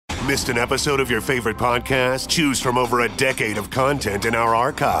Missed an episode of your favorite podcast? Choose from over a decade of content in our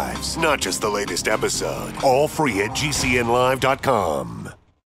archives, not just the latest episode. All free at GCNlive.com.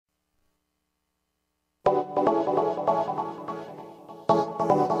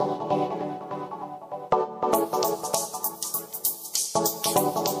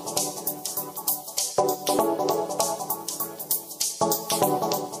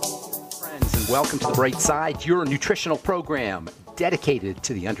 Welcome to The Bright Side, your nutritional program dedicated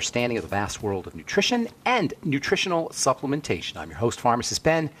to the understanding of the vast world of nutrition and nutritional supplementation. I'm your host, Pharmacist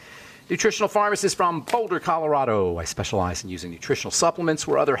Ben, nutritional pharmacist from Boulder, Colorado. I specialize in using nutritional supplements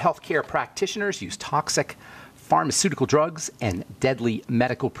where other healthcare practitioners use toxic pharmaceutical drugs and deadly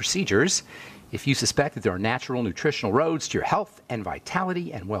medical procedures. If you suspect that there are natural nutritional roads to your health and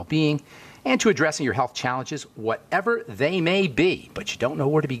vitality and well-being and to addressing your health challenges, whatever they may be, but you don't know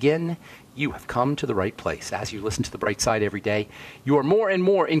where to begin, you have come to the right place. As you listen to The Bright Side every day, you are more and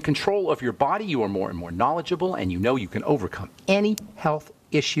more in control of your body, you are more and more knowledgeable, and you know you can overcome any health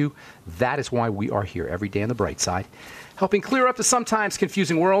issue. That is why we are here every day on The Bright Side, helping clear up the sometimes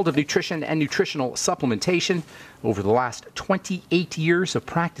confusing world of nutrition and nutritional supplementation. Over the last 28 years of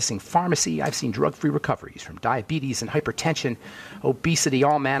practicing pharmacy, I've seen drug-free recoveries from diabetes and hypertension, obesity,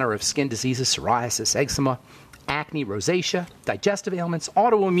 all manner of skin diseases, psoriasis, eczema, acne, rosacea, digestive ailments,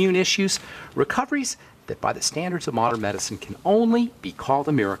 autoimmune issues, recoveries that by the standards of modern medicine can only be called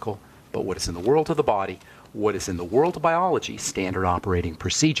a miracle, but what is in the world of the body, what is in the world of biology, standard operating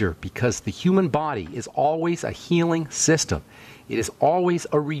procedure, because the human body is always a healing system. It is always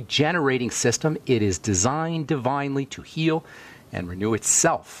a regenerating system. It is designed divinely to heal and renew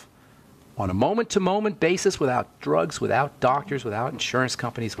itself on a moment-to-moment basis without drugs, without doctors, without insurance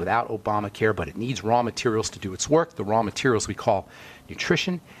companies, without Obamacare, but it needs raw materials to do its work. The raw materials we call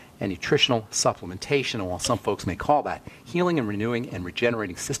nutrition and nutritional supplementation. And while some folks may call that healing and renewing and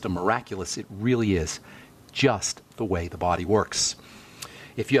regenerating system miraculous, it really is just the way the body works.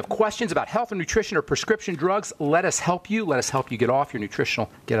 If you have questions about health and nutrition or prescription drugs, let us help you. Let us help you get off your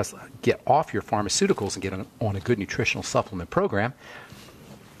get off your pharmaceuticals and get on a good nutritional supplement program.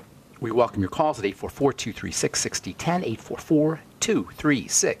 We welcome your calls at 844-236-6010,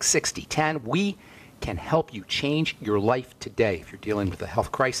 844-236-6010. We can help you change your life today. If you're dealing with a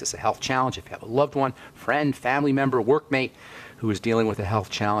health crisis, a health challenge, if you have a loved one, friend, family member, workmate who is dealing with a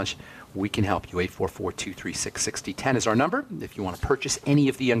health challenge, we can help you. 844-236-6010 is our number. If you want to purchase any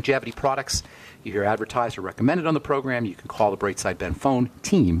of the longevity products you hear advertised or recommended on the program, you can call the Brightside Ben phone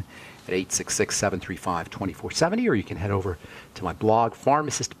team at 866-735-2470, or you can head over to my blog,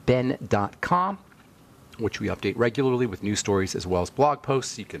 pharmacistben.com, which we update regularly with news stories as well as blog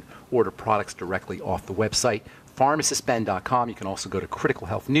posts. You can order products directly off the website, pharmacistben.com. You can also go to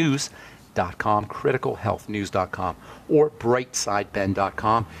criticalhealthnews.com, or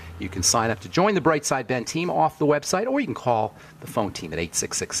brightsideben.com. You can sign up to join the Brightside Ben team off the website, or you can call the phone team at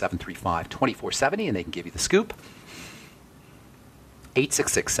 866-735-2470, and they can give you the scoop.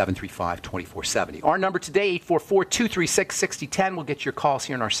 866-735-2470. Our number today, 844-236-6010. We'll get your calls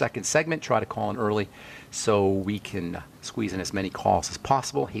here in our second segment. Try to call in early so we can squeeze in as many calls as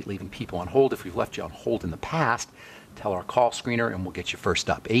possible. Hate leaving people on hold. If we've left you on hold in the past, tell our call screener and we'll get you first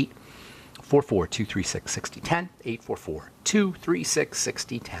up. 844-236-6010,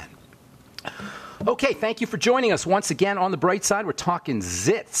 844-236-6010. Okay, thank you for joining us once again on The Bright Side. We're talking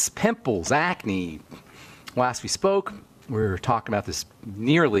zits, pimples, acne. Last we spoke, we were talking about this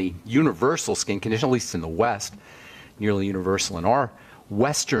nearly universal skin condition, at least in the West, nearly universal in our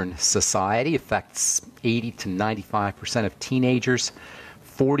Western society, affects 80 to 95% of teenagers.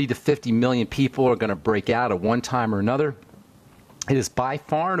 40 to 50 million people are going to break out at one time or another. It is by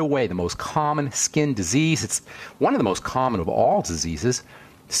far and away the most common skin disease. It's one of the most common of all diseases,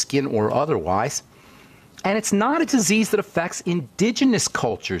 skin or otherwise. And it's not a disease that affects indigenous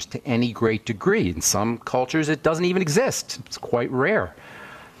cultures to any great degree. In some cultures, it doesn't even exist. It's quite rare.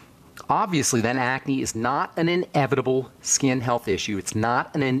 Obviously, then, acne is not an inevitable skin health issue. It's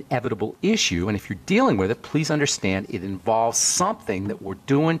not an inevitable issue. And if you're dealing with it, please understand it involves something that we're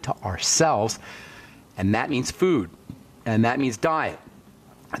doing to ourselves. And that means food. And that means diet.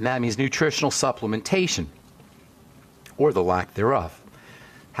 And that means nutritional supplementation, or the lack thereof.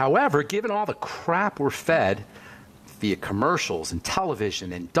 However, given all the crap we're fed via commercials and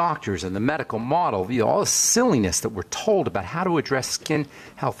television and doctors and the medical model, via all the silliness that we're told about how to address skin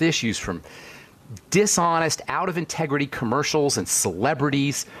health issues from dishonest, out-of-integrity commercials and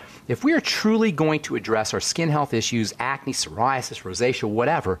celebrities, if we are truly going to address our skin health issues, acne, psoriasis, rosacea,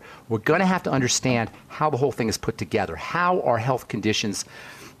 whatever, we're going to have to understand how the whole thing is put together, how our health conditions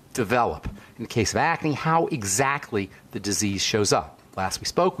develop. In the case of acne, how exactly the disease shows up. Last we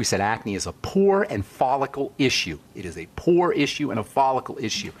spoke, we said acne is a pore and follicle issue. It is a pore issue and a follicle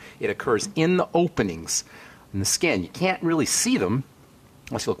issue. It occurs in the openings in the skin. You can't really see them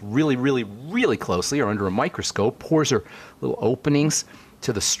unless you look really, really, really closely or under a microscope. Pores are little openings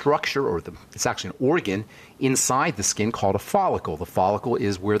to the structure, or it's actually an organ inside the skin called a follicle. The follicle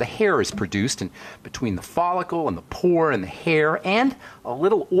is where the hair is produced, and between the follicle and the pore and the hair and a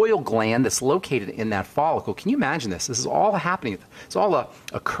little oil gland that's located in that follicle. Can you imagine this? This is all happening. It's all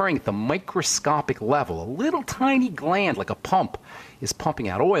occurring at the microscopic level. A little tiny gland, like a pump, is pumping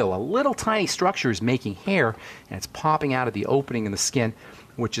out oil. A little tiny structure is making hair, and it's popping out of the opening in the skin,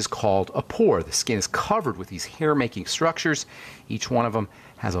 which is called a pore. The skin is covered with these hair-making structures. Each one of them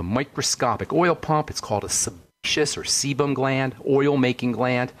has a microscopic oil pump. It's called a sebaceous or sebum gland, oil-making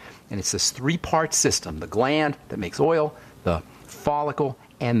gland, and it's this three-part system: the gland that makes oil, the follicle,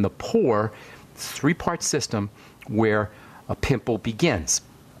 and the pore. It's a three-part system where a pimple begins.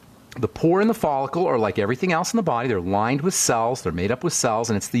 The pore and the follicle are like everything else in the body. They're lined with cells. They're made up with cells,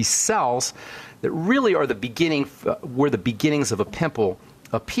 and it's these cells that really are the beginning, where the beginnings of a pimple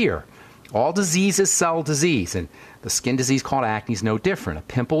appear. All disease is cell disease, and the skin disease called acne is no different. A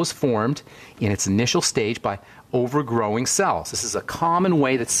pimple is formed in its initial stage by overgrowing cells. This is a common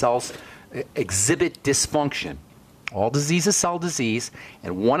way that cells exhibit dysfunction. All disease is cell disease,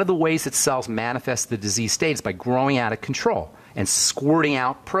 and one of the ways that cells manifest the disease state is by growing out of control and squirting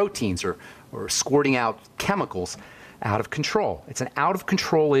out proteins or squirting out chemicals out of control. It's an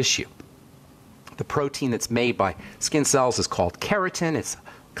out-of-control issue. The protein that's made by skin cells is called keratin. It's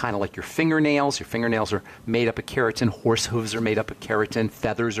kind of like your fingernails. Your fingernails are made up of keratin. Horse hooves are made up of keratin.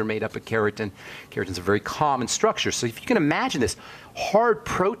 Feathers are made up of keratin. Keratin is a very common structure. So if you can imagine this hard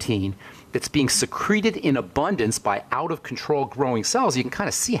protein that's being secreted in abundance by out-of-control growing cells, you can kind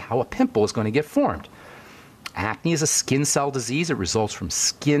of see how a pimple is going to get formed. Acne is a skin cell disease. It results from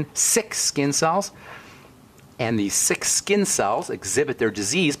sick skin cells. And these sick skin cells exhibit their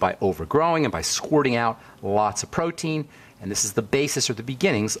disease by overgrowing and by squirting out lots of protein. And this is the basis or the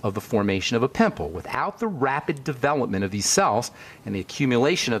beginnings of the formation of a pimple. Without the rapid development of these cells and the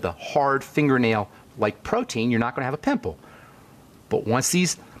accumulation of the hard fingernail-like protein, you're not going to have a pimple. But once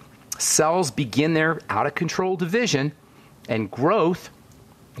these cells begin their out-of-control division and growth,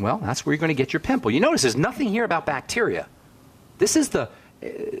 well, that's where you're going to get your pimple. You notice there's nothing here about bacteria. This is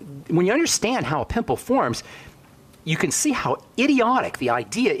when you understand how a pimple forms, you can see how idiotic the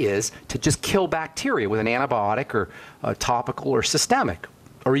idea is to just kill bacteria with an antibiotic or topical or systemic,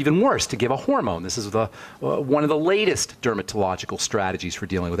 or even worse, to give a hormone. This is one of the latest dermatological strategies for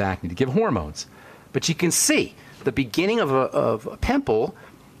dealing with acne, to give hormones. But you can see the beginning of a pimple,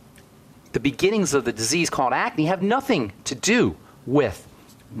 the beginnings of the disease called acne, have nothing to do with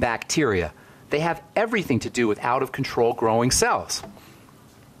bacteria. They have everything to do with out-of-control growing cells.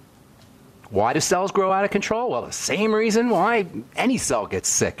 Why do cells grow out of control? Well, the same reason why any cell gets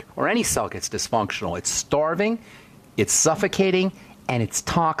sick or any cell gets dysfunctional. It's starving, it's suffocating, and it's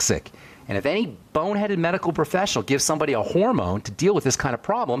toxic. And if any boneheaded medical professional gives somebody a hormone to deal with this kind of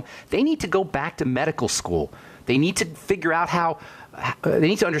problem, they need to go back to medical school. They need to figure out they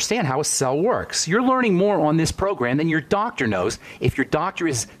need to understand how a cell works. You're learning more on this program than your doctor knows if your doctor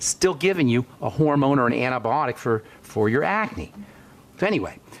is still giving you a hormone or an antibiotic for your acne. So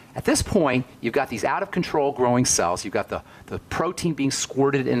anyway, at this point, you've got these out-of-control growing cells. You've got the protein being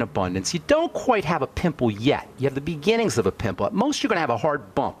squirted in abundance. You don't quite have a pimple yet. You have the beginnings of a pimple. At most, you're going to have a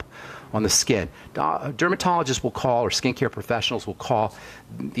hard bump on the skin. Dermatologists will call, or skincare professionals will call,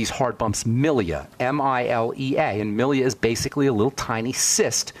 these hard bumps milia, M-I-L-E-A. And milia is basically a little tiny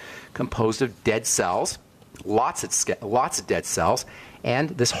cyst composed of dead cells, lots of dead cells, and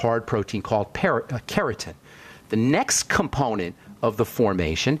this hard protein called keratin. The next component of the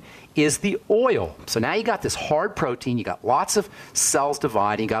formation is the oil. So now you got this hard protein, you got lots of cells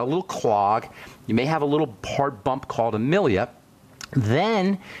dividing, you got a little clog, you may have a little hard bump called a milia.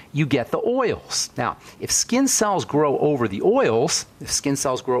 Then you get the oils. Now, if skin cells grow over the oils, if skin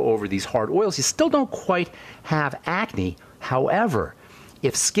cells grow over these hard oils, you still don't quite have acne. However,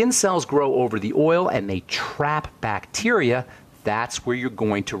 if skin cells grow over the oil and they trap bacteria, that's where you're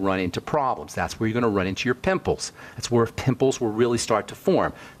going to run into problems. That's where you're going to run into your pimples. That's where pimples will really start to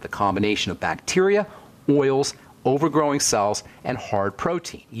form. The combination of bacteria, oils, overgrowing cells, and hard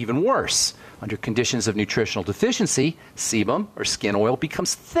protein. Even worse, under conditions of nutritional deficiency, sebum or skin oil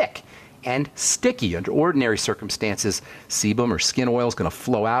becomes thick and sticky. Under ordinary circumstances, sebum or skin oil is going to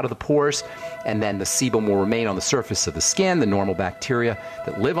flow out of the pores, and then the sebum will remain on the surface of the skin. The normal bacteria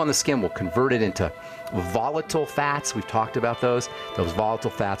that live on the skin will convert it into volatile fats. We've talked about those. Those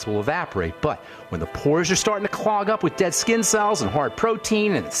volatile fats will evaporate. But when the pores are starting to clog up with dead skin cells and hard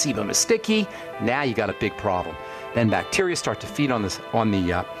protein, and the sebum is sticky, now you got a big problem. Then bacteria start to feed on the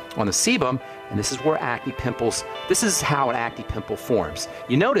sebum, and this is where acne pimples. This is how an acne pimple forms.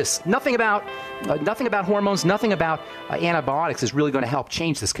 You notice nothing about hormones, nothing about antibiotics is really going to help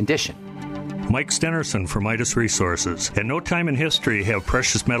change this condition. Mike Stenerson from Midas Resources. At no time in history have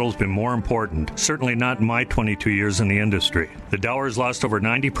precious metals been more important, certainly not in my 22 years in the industry. The dollar has lost over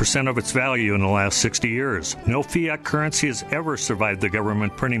 90% of its value in the last 60 years. No fiat currency has ever survived the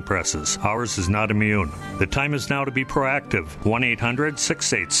government printing presses. Ours is not immune. The time is now to be proactive.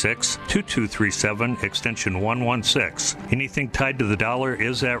 1-800-686-2237, extension 116. Anything tied to the dollar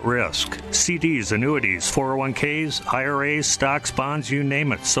is at risk. CDs, annuities, 401ks, IRAs, stocks, bonds, you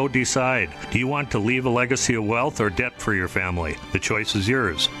name it, so decide. Do you want to leave a legacy of wealth or debt for your family? The choice is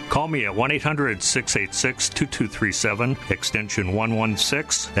yours. Call me at 1-800-686-2237, extension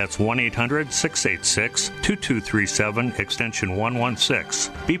 116. That's 1-800-686-2237, extension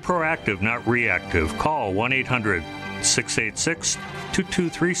 116. Be proactive, not reactive. Call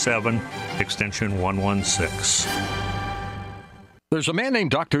 1-800-686-2237, extension 116. There's a man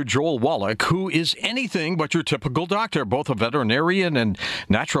named Dr. Joel Wallach who is anything but your typical doctor, both a veterinarian and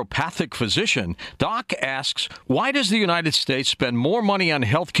naturopathic physician. Doc asks, why does the United States spend more money on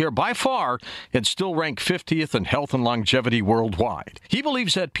health care by far and still rank 50th in health and longevity worldwide? He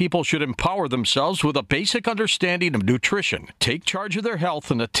believes that people should empower themselves with a basic understanding of nutrition, take charge of their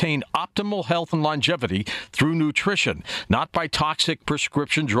health, and attain optimal health and longevity through nutrition, not by toxic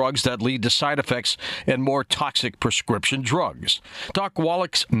prescription drugs that lead to side effects and more toxic prescription drugs. Doc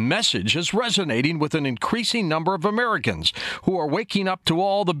Wallach's message is resonating with an increasing number of Americans who are waking up to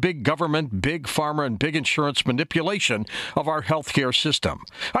all the big government, big pharma, and big insurance manipulation of our healthcare system.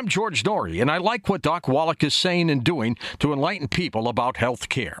 I'm George Norrie, and I like what Doc Wallach is saying and doing to enlighten people about health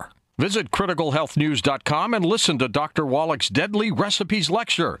care. Visit criticalhealthnews.com and listen to Dr. Wallach's Deadly Recipes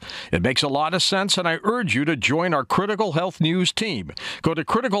lecture. It makes a lot of sense, and I urge you to join our Critical Health News team. Go to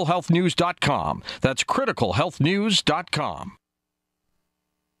criticalhealthnews.com. That's criticalhealthnews.com.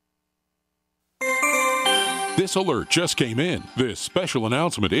 This alert just came in. This special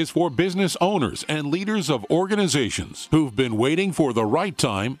announcement is for business owners and leaders of organizations who've been waiting for the right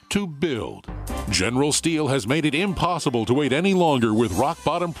time to build. General Steel has made it impossible to wait any longer with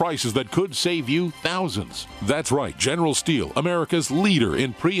rock-bottom prices that could save you thousands. That's right, General Steel, America's leader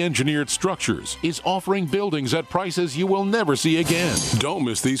in pre-engineered structures, is offering buildings at prices you will never see again. Don't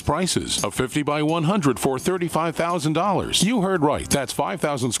miss these prices. A 50 by 100 for $35,000. You heard right. That's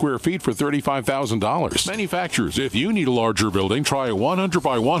 5,000 square feet for $35,000. Manufacturers, if you need a larger building, try a 100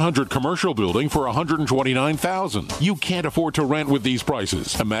 by 100 commercial building for $129,000. You can't afford to rent with these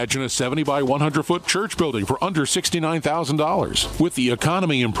prices. Imagine a 70 by 100-foot church building for under $69,000. With the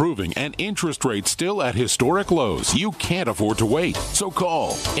economy improving and interest rates still at historic lows, you can't afford to wait. So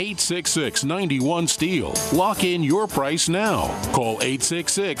call 866-91-STEEL. Lock in your price now. Call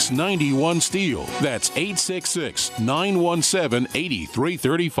 866-91-STEEL. That's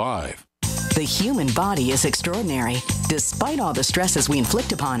 866-917-8335. The human body is extraordinary. Despite all the stresses we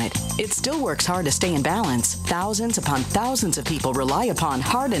inflict upon it, it still works hard to stay in balance. Thousands upon thousands of people rely upon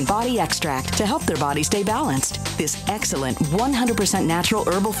Heart and Body Extract to help their body stay balanced. This excellent 100% natural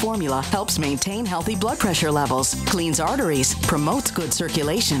herbal formula helps maintain healthy blood pressure levels, cleans arteries, promotes good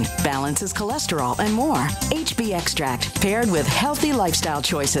circulation, balances cholesterol, and more. HB Extract, paired with healthy lifestyle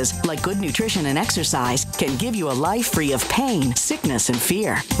choices like good nutrition and exercise, can give you a life free of pain, sickness, and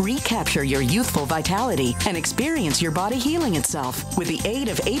fear. Recapture your youthful vitality and experience your body healing itself with the aid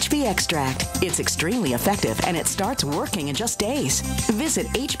of HB Extract. It's extremely effective, and it starts working in just days. Visit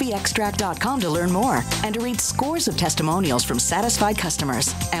hbextract.com to learn more and to read scores of testimonials from satisfied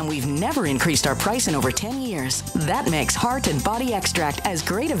customers. And we've never increased our price in over 10 years. That makes Heart and Body Extract as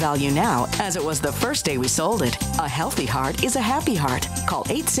great a value now as it was the first day we sold it. A healthy heart is a happy heart. Call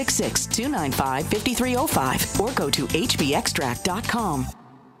 866-295-5305 or go to hbextract.com.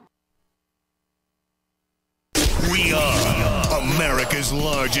 We are America's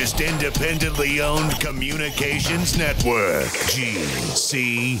largest independently owned communications network,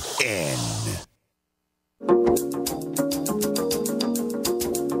 GCN.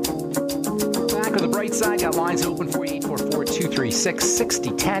 Back on the bright side, got lines open for you,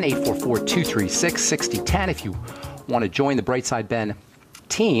 844-236-6010, 844-236-6010. If you want to join the Brightside Ben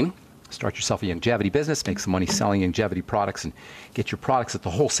team, Start yourself a longevity business, make some money selling longevity products, and get your products at the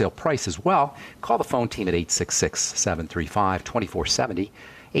wholesale price as well. Call the phone team at 866-735-2470.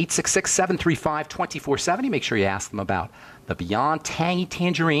 866-735-2470. Make sure you ask them about the Beyond Tangy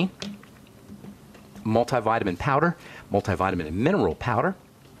Tangerine multivitamin powder, multivitamin and mineral powder.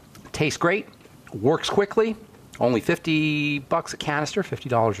 Tastes great, works quickly, only $50 a canister,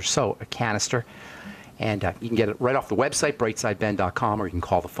 $50 or so a canister. And you can get it right off the website, brightsideben.com, or you can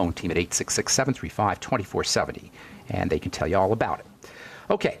call the phone team at 866-735-2470, and they can tell you all about it.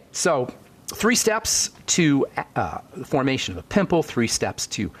 Okay, so 3 steps to the formation of a pimple, 3 steps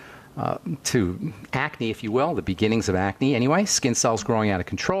to acne, if you will, the beginnings of acne anyway. Skin cells growing out of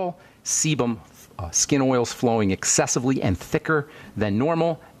control, sebum, skin oils flowing excessively and thicker than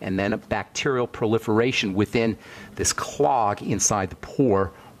normal, and then a bacterial proliferation within this clog inside the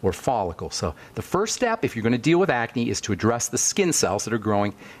pore or follicle. So the first step, if you're going to deal with acne, is to address the skin cells that are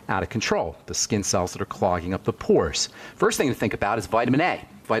growing out of control, the skin cells that are clogging up the pores. First thing to think about is vitamin A.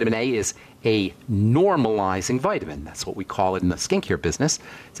 Vitamin A is a normalizing vitamin. That's what we call it in the skincare business.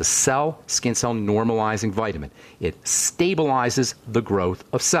 It's a skin cell normalizing vitamin. It stabilizes the growth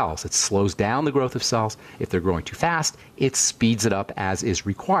of cells. It slows down the growth of cells. If they're growing too fast, it speeds it up as is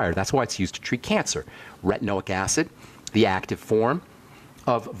required. That's why it's used to treat cancer. Retinoic acid, the active form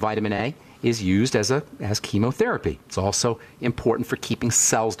of vitamin A, is used as chemotherapy. It's also important for keeping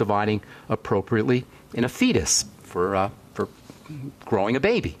cells dividing appropriately in a fetus for growing a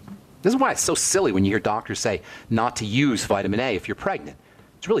baby. This is why it's so silly when you hear doctors say not to use vitamin A if you're pregnant.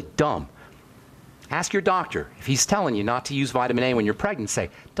 It's really dumb. Ask your doctor. If he's telling you not to use vitamin A when you're pregnant, say,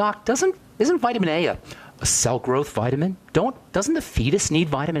 Doc, isn't vitamin A a cell growth vitamin? Doesn't the fetus need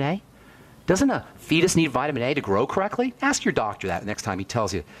vitamin A? Doesn't a fetus need vitamin A to grow correctly? Ask your doctor that next time he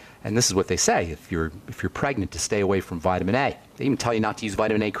tells you. And this is what they say if you're pregnant, to stay away from vitamin A. They even tell you not to use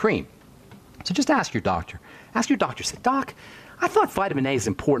vitamin A cream. So just ask your doctor. Ask your doctor. Say, Doc, I thought vitamin A is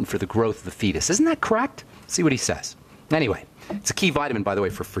important for the growth of the fetus. Isn't that correct? See what he says. Anyway, it's a key vitamin, by the way,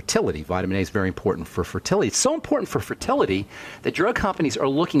 for fertility. Vitamin A is very important for fertility. It's so important for fertility that drug companies are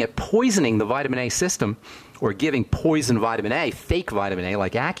looking at poisoning the vitamin A system, or giving poison vitamin A, fake vitamin A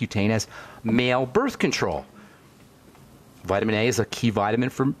like Accutane, as male birth control. Vitamin A is a key vitamin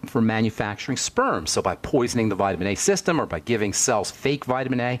for manufacturing sperm. So by poisoning the vitamin A system, or by giving cells fake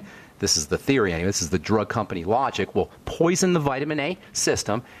vitamin A, this is the theory anyway, this is the drug company logic, will poison the vitamin A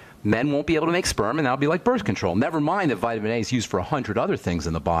system. Men won't be able to make sperm, and that'll be like birth control. Never mind that vitamin A is used for 100 other things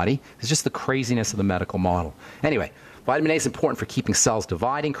in the body. It's just the craziness of the medical model. Anyway, vitamin A is important for keeping cells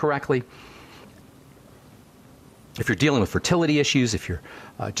dividing correctly. If you're dealing with fertility issues, if you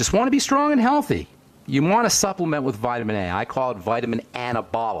just want to be strong and healthy, you want to supplement with vitamin A. I call it vitamin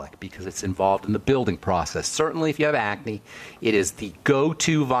anabolic because it's involved in the building process. Certainly if you have acne, it is the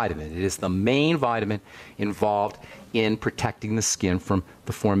go-to vitamin. It is the main vitamin involved in protecting the skin from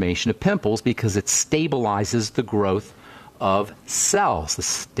the formation of pimples because it stabilizes the growth of cells.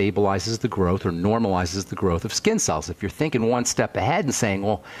 This stabilizes the growth or normalizes the growth of skin cells. If you're thinking one step ahead and saying,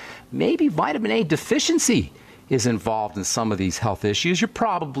 well, maybe vitamin A deficiency is involved in some of these health issues, you're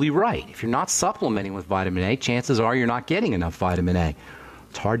probably right. If you're not supplementing with vitamin A, chances are you're not getting enough vitamin A.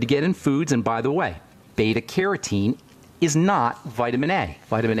 It's hard to get in foods, and by the way, beta-carotene is not vitamin A.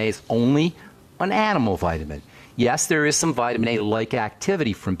 Vitamin A is only an animal vitamin. Yes, there is some vitamin A-like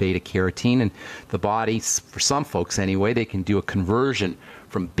activity from beta-carotene, and the body, for some folks anyway, they can do a conversion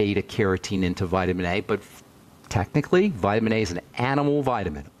from beta-carotene into vitamin A, but technically, vitamin A is an animal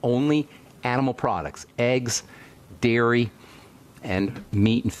vitamin. Only animal products, eggs, dairy, and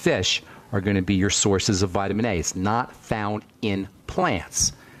meat and fish are going to be your sources of vitamin A. It's not found in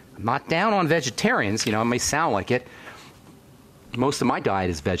plants. I'm not down on vegetarians. You know, it may sound like it. Most of my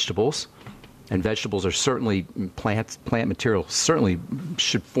diet is vegetables, and vegetables are certainly plant material, certainly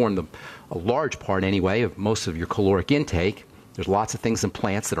should form a large part anyway of most of your caloric intake. There's lots of things in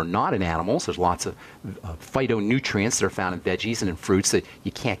plants that are not in animals. There's lots of phytonutrients that are found in veggies and in fruits that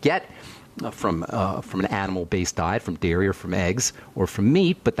you can't get from an animal-based diet, from dairy or from eggs or from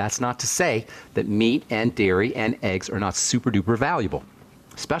meat, but that's not to say that meat and dairy and eggs are not super-duper valuable,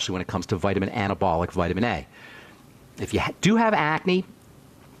 especially when it comes to vitamin anabolic vitamin A. If you do have acne,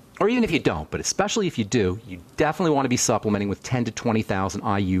 or even if you don't, but especially if you do, you definitely want to be supplementing with 10 to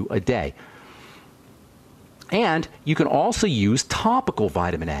 20,000 IU a day. And you can also use topical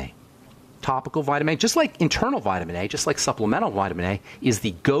vitamin A. Topical vitamin A, just like internal vitamin A, just like supplemental vitamin A, is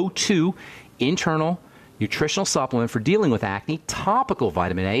the go-to internal nutritional supplement for dealing with acne. Topical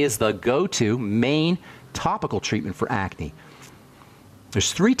vitamin A is the go-to main topical treatment for acne.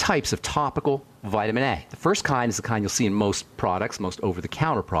 There's 3 types of topical vitamin A. The first kind is the kind you'll see in most products, most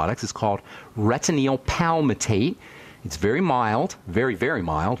over-the-counter products. It's called retinoyl palmitate. It's very mild, very, very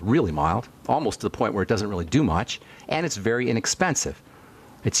mild, really mild, almost to the point where it doesn't really do much, and it's very inexpensive.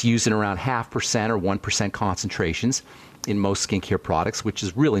 It's used in around 0.5% or 1% concentrations in most skincare products, which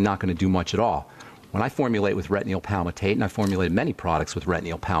is really not going to do much at all. When I formulate with retinoyl palmitate, and I formulated many products with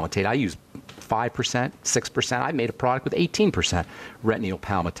retinoyl palmitate, I use 5%, 6%. I made a product with 18% retinoyl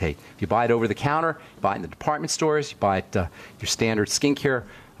palmitate. If you buy it over the counter, you buy it in the department stores, you buy it your standard skincare,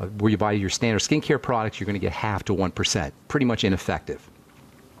 where you buy your standard skincare products, you're going to get 0.5 to 1%. Pretty much ineffective.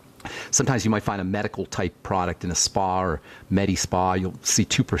 Sometimes you might find a medical type product in a spa or Medi-Spa, you'll see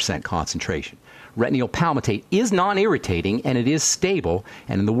 2% concentration. Retinoyl palmitate is non-irritating and it is stable,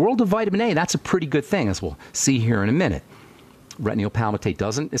 and in the world of vitamin A, that's a pretty good thing, as we'll see here in a minute. Retinoyl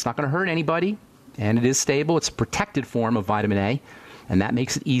palmitate it's not going to hurt anybody, and it is stable. It's a protected form of vitamin A, and that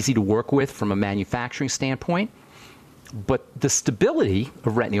makes it easy to work with from a manufacturing standpoint. But the stability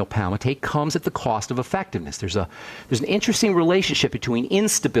of retinoyl palmitate comes at the cost of effectiveness. There's an interesting relationship between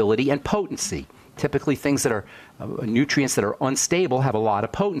instability and potency. Typically, things that are nutrients that are unstable have a lot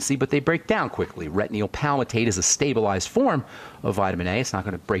of potency, but they break down quickly. Retinoyl palmitate is a stabilized form of vitamin A. It's not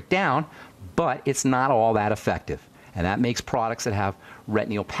going to break down, but it's not all that effective. And that makes products that have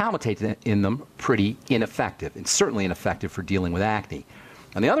retinoyl palmitate in them pretty ineffective, and certainly ineffective for dealing with acne.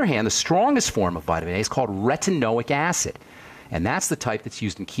 On the other hand, the strongest form of vitamin A is called retinoic acid. And that's the type that's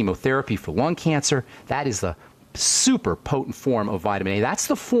used in chemotherapy for lung cancer. That is the super potent form of vitamin A. That's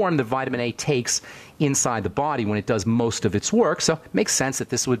the form that vitamin A takes inside the body when it does most of its work. So it makes sense that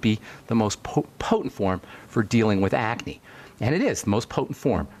this would be the most potent form for dealing with acne. And it is the most potent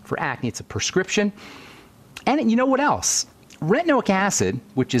form for acne. It's a prescription. And you know what else? Retinoic acid,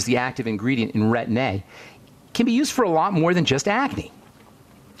 which is the active ingredient in Retin A, can be used for a lot more than just acne.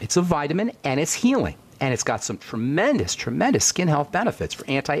 It's a vitamin and it's healing. And it's got some tremendous, tremendous skin health benefits for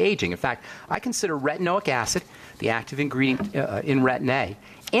anti-aging. In fact, I consider retinoic acid, the active ingredient in Retin A,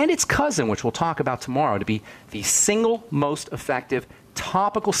 and its cousin, which we'll talk about tomorrow, to be the single most effective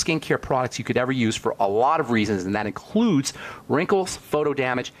topical skincare products you could ever use for a lot of reasons, and that includes wrinkles, photo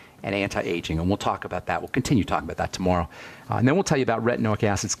damage, and anti-aging. And we'll talk about that. We'll continue talking about that tomorrow. And then we'll tell you about retinoic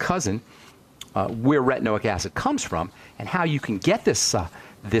acid's cousin, where retinoic acid comes from, and how you can get this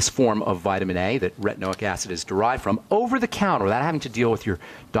form of vitamin A that retinoic acid is derived from over the counter without having to deal with your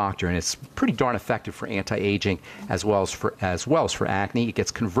doctor. And it's pretty darn effective for anti-aging as well as for acne. It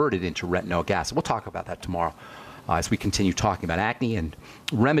gets converted into retinoic acid. We'll talk about that tomorrow as we continue talking about acne and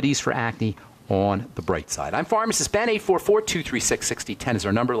remedies for acne on the bright side. I'm Pharmacist Ben. 844-236-6010 is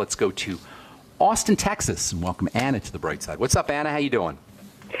our number. Let's go to Austin, Texas, and welcome Anna to the bright side. What's up, Anna? How you doing?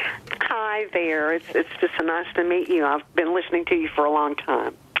 Hi there. It's just so nice to meet you. I've been listening to you for a long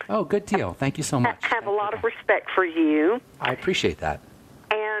time. Oh, good deal. Thank you so much. I have a lot of respect for you. I appreciate that.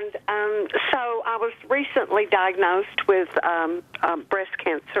 And so I was recently diagnosed with breast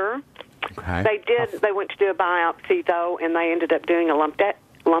cancer. Okay. They went to do a biopsy, though, and they ended up doing a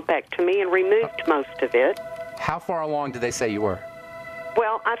lumpectomy and removed most of it. How far along did they say you were?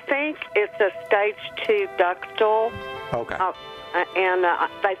 Well, I think it's a stage 2 ductal. Okay. And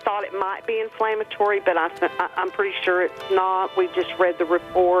they thought it might be inflammatory, but I'm pretty sure it's not. We just read the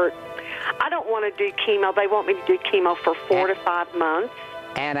report. I don't want to do chemo. They want me to do chemo for 4 to 5 months.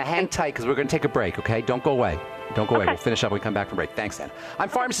 Anna, hang tight because we're going to take a break, okay? Don't go away. Don't go away. We'll finish up when we come back from break. Thanks, Anna. I'm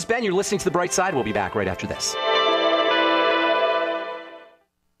Pharmacist Ben. You're listening to The Bright Side. We'll be back right after this.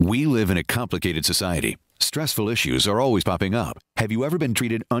 We live in a complicated society. Stressful issues are always popping up. Have you ever been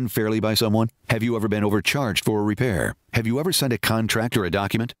treated unfairly by someone? Have you ever been overcharged for a repair? Have you ever signed a contract or a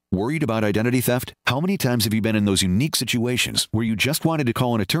document? Worried about identity theft? How many times have you been in those unique situations where you just wanted to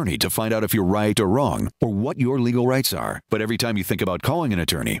call an attorney to find out if you're right or wrong or what your legal rights are? But every time you think about calling an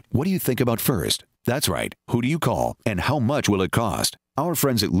attorney, what do you think about first? That's right. Who do you call and how much will it cost? Our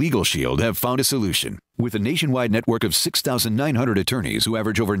friends at Legal Shield have found a solution. With a nationwide network of 6,900 attorneys who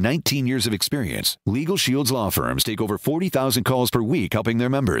average over 19 years of experience, Legal Shield's law firms take over 40,000 calls per week helping their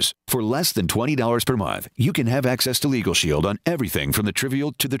members. For less than $20 per month, you can have access to Legal Shield on everything from the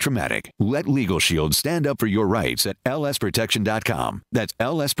trivial to the traumatic. Let Legal Shield stand up for your rights at lsprotection.com. That's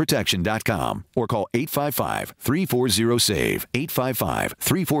lsprotection.com. Or call 855-340-SAVE.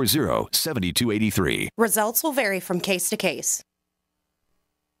 855-340-7283. Results will vary from case to case.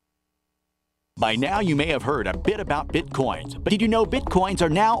 By now, you may have heard a bit about Bitcoins, but did you know Bitcoins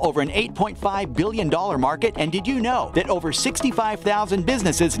are now over an $8.5 billion market? And did you know that over 65,000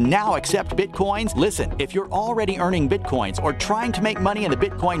 businesses now accept Bitcoins? Listen, if you're already earning Bitcoins or trying to make money in the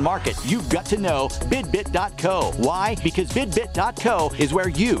Bitcoin market, you've got to know bidbit.co. Why? Because bidbit.co is where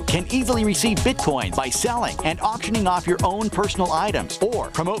you can easily receive Bitcoins by selling and auctioning off your own personal items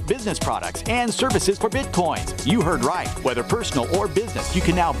or promote business products and services for Bitcoins. You heard right. Whether personal or business, you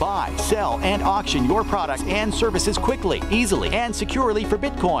can now buy, sell, and auction your products and services quickly, easily, and securely for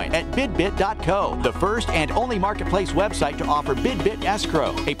Bitcoin at bidbit.co, the first and only marketplace website to offer BidBit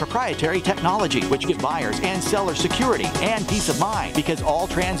Escrow, a proprietary technology which gives buyers and sellers security and peace of mind because all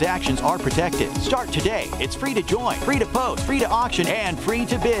transactions are protected. Start today. It's free to join, free to post, free to auction, and free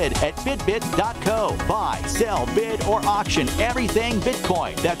to bid at bidbit.co. Buy, sell, bid, or auction everything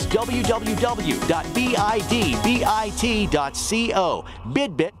Bitcoin. That's www.bidbit.co,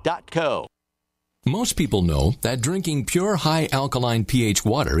 bidbit.co. Most people know that drinking pure high alkaline pH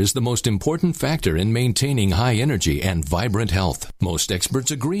water is the most important factor in maintaining high energy and vibrant health. Most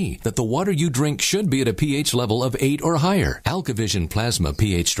experts agree that the water you drink should be at a pH level of 8 or higher. AlkaVision Plasma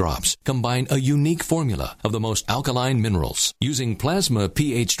pH drops combine a unique formula of the most alkaline minerals. Using plasma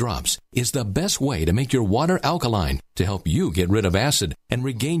pH drops is the best way to make your water alkaline to help you get rid of acid and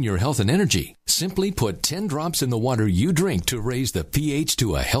regain your health and energy. Simply put 10 drops in the water you drink to raise the pH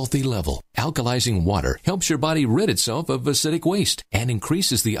to a healthy level. Alkalizing water helps your body rid itself of acidic waste and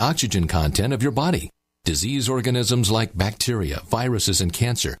increases the oxygen content of your body. Disease organisms like bacteria, viruses, and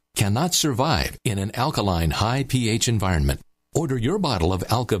cancer cannot survive in an alkaline high pH environment. Order your bottle of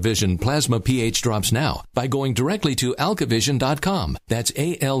AlkaVision Plasma pH drops now by going directly to alkavision.com. That's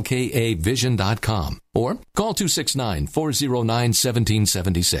ALKA vision.com. Or call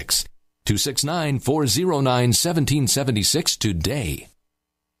 269-409-1776. 269-409-1776 today.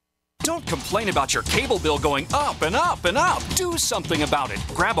 Don't complain about your cable bill going up and up and up. Do something about it.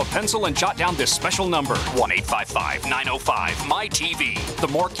 Grab a pencil and jot down this special number, 1-855-905-MY-TV. The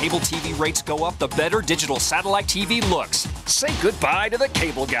more cable TV rates go up, the better digital satellite TV looks. Say goodbye to the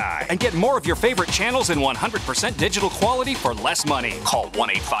cable guy and get more of your favorite channels in 100% digital quality for less money. Call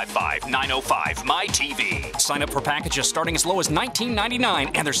 1-855-905-MY-TV. Sign up for packages starting as low as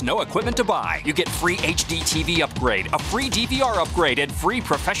 $19.99 and there's no equipment to buy. You get free HD TV upgrade, a free DVR upgrade, and free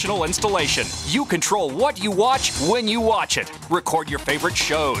professional installation. You control what you watch when you watch it. Record your favorite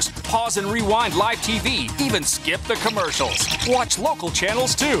shows, pause and rewind live TV, even skip the commercials. Watch local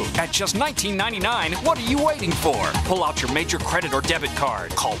channels too. At just $19.99, what are you waiting for? Pull out your major credit or debit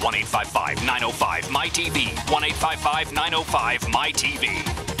card. Call 1-855-905-MY-TV.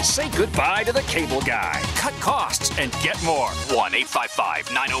 1-855-905-MY-TV. Say goodbye to the cable guy. Cut costs and get more.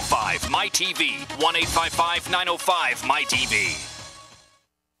 1-855-905-MY-TV. 1-855-905-MY-TV.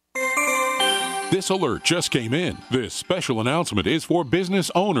 This alert just came in. This special announcement is for business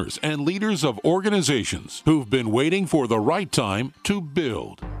owners and leaders of organizations who've been waiting for the right time to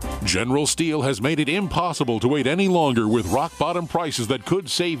build. General Steel has made it impossible to wait any longer with rock-bottom prices that could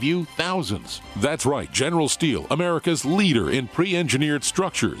save you thousands. That's right, General Steel, America's leader in pre-engineered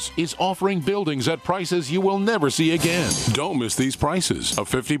structures, is offering buildings at prices you will never see again. Don't miss these prices. A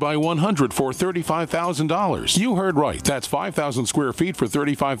 50 by 100 for $35,000. You heard right. That's 5,000 square feet for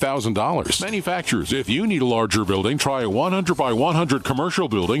 $35,000. Manufacturers, if you need a larger building, try a 100 by 100 commercial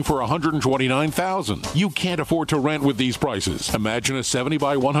building for $129,000. You can't afford to rent with these prices. Imagine a 70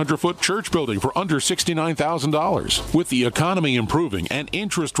 by 100-foot church building for under $69,000. With the economy improving and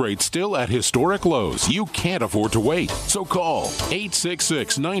interest rates still at historic lows, you can't afford to wait. So call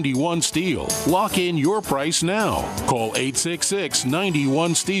 866-91-STEEL. Lock in your price now. Call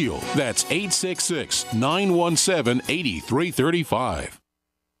 866-91-STEEL. That's 866-917-8335.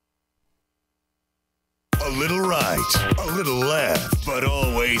 A little right, a little left, but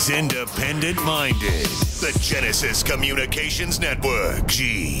always independent-minded. The Genesis Communications Network,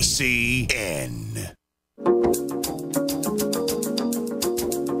 GCN.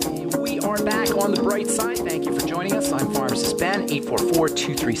 We are back on the bright side. Thank you for joining us. I'm Pharmacist Ben.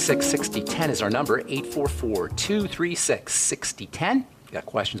 844-236-6010 is our number, 844-236-6010. If you got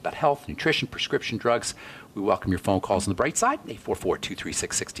questions about health, nutrition, prescription drugs, we welcome your phone calls on the bright side,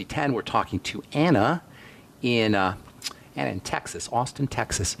 844-236-6010. We're talking to Anna in Texas, Austin,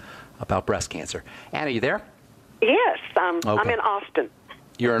 Texas, about breast cancer. Anna, you there? Yes, I'm in Austin.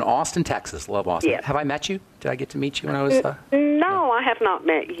 You're in Austin, Texas. Love Austin. Yes. Have I met you? Did I get to meet you when I was... No, I have not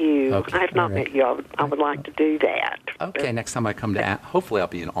met you. Okay. I have not met you. I would like to do that. Okay, next time I come to... Hopefully I'll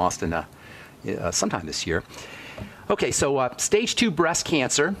be in Austin sometime this year. Okay, so stage 2 breast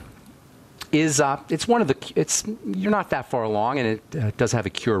cancer is... it's one of the... You're not that far along, and it does have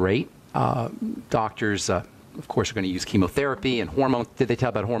a cure rate. doctors, of course, are going to use chemotherapy and hormone. Did they tell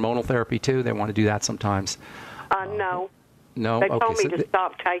about hormonal therapy too? They want to do that sometimes. No. No. They told me to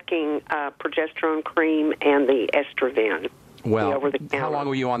stop taking progesterone cream and the estrogen. Well, how long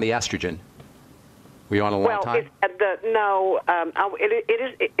were you on the estrogen? Were you on a long time? It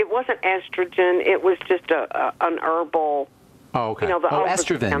wasn't estrogen. It was just an herbal. Oh, okay.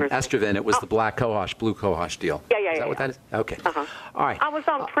 Estroven. Estroven. It was the black cohosh, blue cohosh deal. Yeah. Is that what that is? Okay. Uh-huh. All right. I was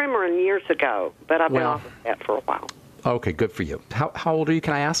on Premarin years ago, but I've been off of that for a while. Okay, good for you. How old are you,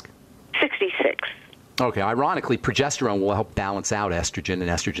 can I ask? 66. Okay, ironically, progesterone will help balance out estrogen, and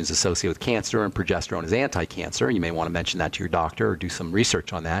estrogen is associated with cancer, and progesterone is anti-cancer. You may want to mention that to your doctor or do some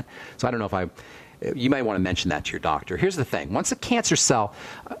research on that. So I don't know if you may want to mention that to your doctor. Here's the thing: once a cancer cell,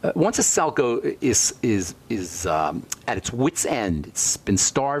 once a cell is at its wit's end, it's been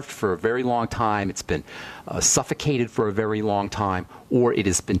starved for a very long time, it's been suffocated for a very long time, or it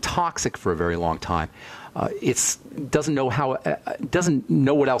has been toxic for a very long time. It doesn't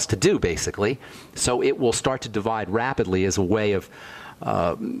know what else to do, basically. So it will start to divide rapidly as a way of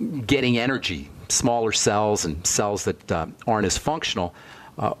getting energy. Smaller cells and cells that aren't as functional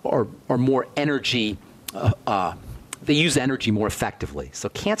are more energy. They use energy more effectively. So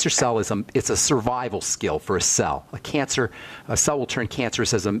cancer cell it's a survival skill for a cell. A cell will turn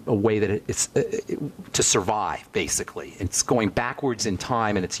cancerous as a way that it's to survive, basically. It's going backwards in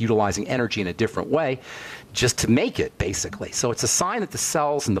time, and it's utilizing energy in a different way just to make it, basically. So it's a sign that the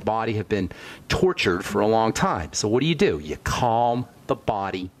cells in the body have been tortured for a long time. So what do? You calm the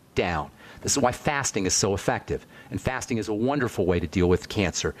body down. This is why fasting is so effective. And fasting is a wonderful way to deal with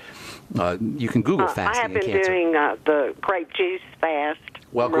cancer. You can Google fasting and cancer. I have been doing the grape juice fast.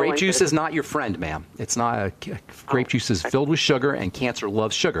 Well, grape juice is not your friend, ma'am. It's not. Grape juice is filled with sugar, and cancer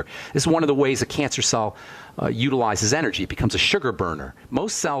loves sugar. This is one of the ways a cancer cell utilizes energy. It becomes a sugar burner.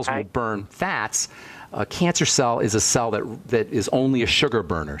 Most cells will burn fats. A cancer cell is a cell that is only a sugar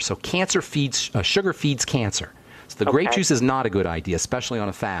burner. So sugar feeds cancer. So the grape juice is not a good idea, especially on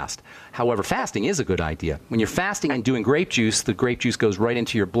a fast. However, fasting is a good idea. When you're fasting and doing grape juice, the grape juice goes right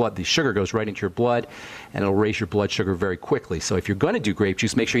into your blood. The sugar goes right into your blood, and it'll raise your blood sugar very quickly. So if you're going to do grape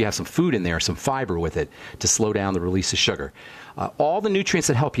juice, make sure you have some food in there, some fiber with it, to slow down the release of sugar. All the nutrients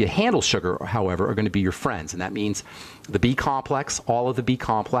that help you handle sugar, however, are going to be your friends, and that means the B complex, all of the B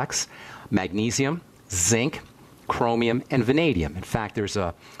complex, magnesium, zinc, chromium, and vanadium. In fact, there's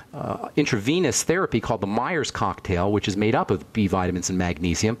a intravenous therapy called the Myers cocktail, which is made up of B vitamins and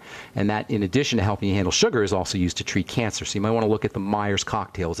magnesium, and that, in addition to helping you handle sugar, is also used to treat cancer. So you might want to look at the Myers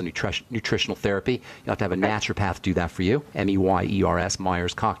cocktail as a nutritional therapy. You'll have to have a naturopath do that for you. MEYERS,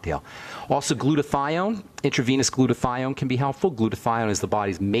 Myers cocktail. Also, glutathione, intravenous glutathione can be helpful. Glutathione is the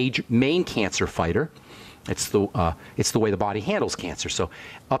body's main cancer fighter. It's the way the body handles cancer. So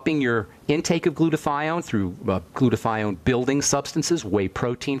upping your intake of glutathione through glutathione building substances, whey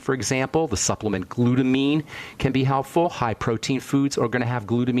protein, for example, the supplement glutamine can be helpful. High protein foods are going to have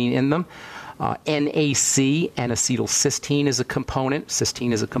glutamine in them. NAC, N-acetylcysteine, is a component.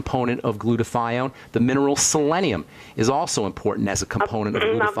 Cysteine is a component of glutathione. The mineral selenium is also important as a component of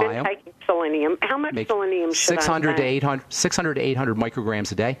glutathione. I've been taking selenium. How much selenium should I take? 600 to 800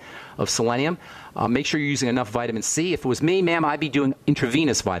 micrograms a day of selenium. Make sure you're using enough vitamin C. If it was me, ma'am, I'd be doing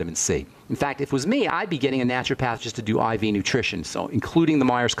intravenous vitamin C. In fact, if it was me, I'd be getting a naturopath just to do IV nutrition. So including the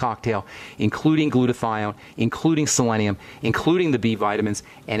Myers cocktail, including glutathione, including selenium, including the B vitamins,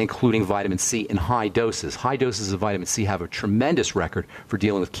 and including vitamin C in high doses. High doses of vitamin C have a tremendous record for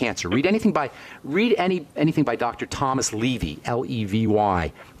dealing with cancer. Read anything by Dr. Thomas Levy, Levy.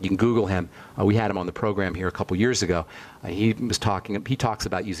 You can Google him. We had him on the program here a couple years ago. He talks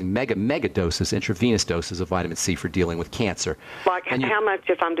about using mega doses, intravenous doses of vitamin C for dealing with cancer. Like how much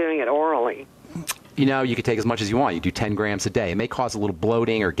if I'm doing it orally? You could take as much as you want. You do 10 grams a day. It may cause a little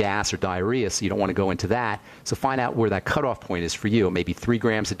bloating or gas or diarrhea, so you don't want to go into that. So find out where that cutoff point is for you. Maybe 3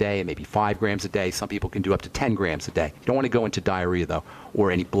 grams a day, maybe 5 grams a day. Some people can do up to 10 grams a day. You don't want to go into diarrhea, though,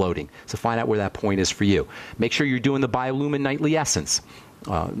 or any bloating. So find out where that point is for you. Make sure you're doing the Biolumin Nightly Essence.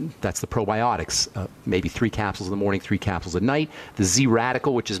 That's the probiotics, maybe 3 capsules in the morning, 3 capsules at night. The Z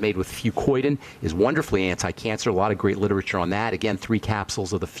Radical, which is made with fucoidin, is wonderfully anti-cancer. A lot of great literature on that. Again, 3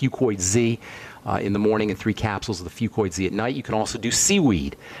 capsules of the Fucoid Z in the morning and 3 capsules of the Fucoid Z at night. You can also do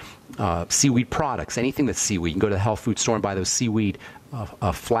seaweed products, anything that's seaweed. You can go to the health food store and buy those seaweed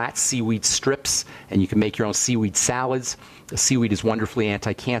flat seaweed strips, and you can make your own seaweed salads. The seaweed is wonderfully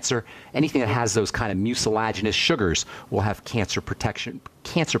anti-cancer. Anything that has those kind of mucilaginous sugars will have cancer protective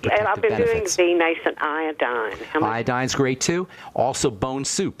benefits. And I've been doing the nascent iodine. Iodine's great too. Also bone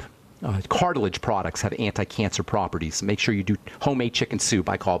soup. cartilage products have anti-cancer properties. Make sure you do homemade chicken soup.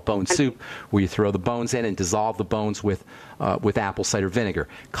 I call it bone soup, where you throw the bones in and dissolve the bones with apple cider vinegar.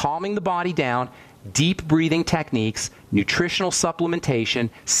 Calming the body down, deep breathing techniques, nutritional supplementation,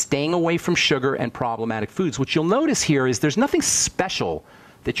 staying away from sugar and problematic foods. What you'll notice here is there's nothing special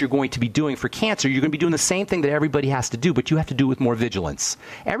that you're going to be doing for cancer. You're going to be doing the same thing that everybody has to do, but you have to do it with more vigilance.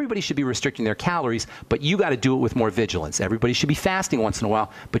 Everybody should be restricting their calories, but you got to do it with more vigilance. Everybody should be fasting once in a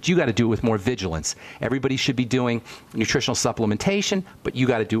while, but you got to do it with more vigilance. Everybody should be doing nutritional supplementation, but you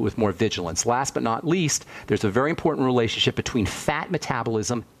got to do it with more vigilance. Last but not least, there's a very important relationship between fat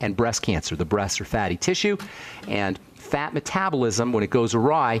metabolism and breast cancer. The breasts are fatty tissue, and fat metabolism, when it goes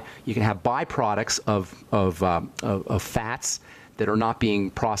awry, you can have byproducts of fats that are not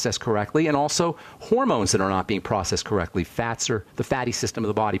being processed correctly, and also hormones that are not being processed correctly. Fats are the fatty system of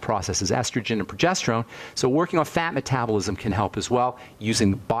the body processes estrogen and progesterone, so working on fat metabolism can help as well.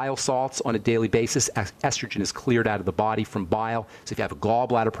 Using bile salts on a daily basis, estrogen is cleared out of the body from bile, so if you have a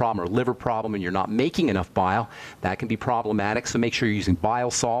gallbladder problem or a liver problem and you're not making enough bile, that can be problematic, so make sure you're using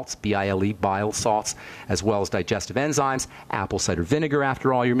bile salts, B-I-L-E, bile salts, as well as digestive enzymes, apple cider vinegar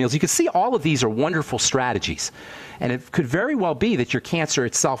after all your meals. You can see all of these are wonderful strategies, and it could very well be that your cancer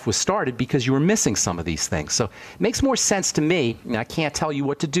itself was started because you were missing some of these things. So it makes more sense to me, and I can't tell you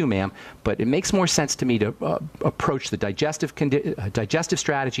what to do, ma'am, but it makes more sense to me to approach the digestive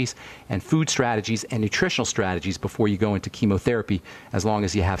strategies and food strategies and nutritional strategies before you go into chemotherapy, as long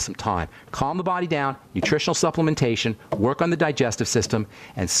as you have some time. Calm the body down, nutritional supplementation, work on the digestive system,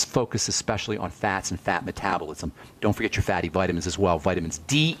 and focus especially on fats and fat metabolism. Don't forget your fatty vitamins as well, vitamins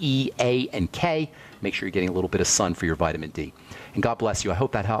D, E, A, and K. Make sure you're getting a little bit of sun for your vitamin D. And God bless you. I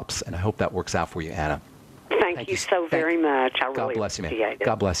hope that helps, and I hope that works out for you, Anna. Thank you so very much. I God really bless you, man. appreciate it.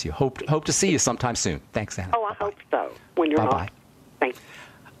 God bless you. Hope to see you sometime soon. Thanks, Anna. Oh, I hope so. When you're Bye-bye. on. Thanks.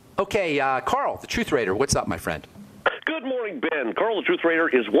 Okay, Carl, the Truth Raider. What's up, my friend? Good morning, Ben. Carl, the Truth Raider,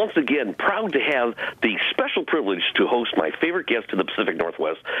 is once again proud to have the special privilege to host my favorite guest to the Pacific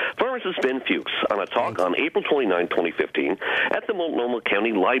Northwest, Pharmacist Ben Fuchs, on a talk on April 29, 2015, at the Multnomah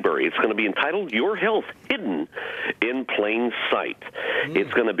County Library. It's going to be entitled Your Health Hidden in Plain Sight.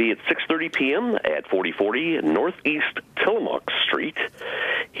 It's going to be at 6:30 p.m. at 4040 Northeast Tillamook Street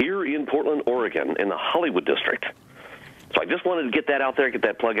here in Portland, Oregon, in the Hollywood District. So I just wanted to get that out there, get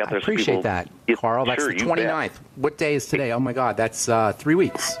that plug out there. I appreciate that, Carl. That's the 29th. What day is today? Oh, my God. That's 3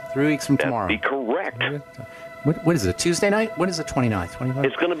 weeks. 3 weeks from tomorrow. That'd be correct. What is it, a Tuesday night? When is the 29th? 25th?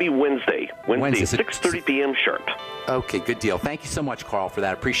 It's going to be Wednesday, 6:30 p.m. sharp. Okay, good deal. Thank you so much, Carl, for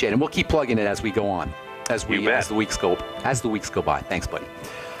that. Appreciate it. And we'll keep plugging it as we go on, as the weeks go by. Thanks, buddy.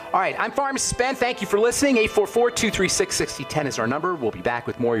 All right, I'm Pharmacist Ben. Thank you for listening. 844-236-6010 is our number. We'll be back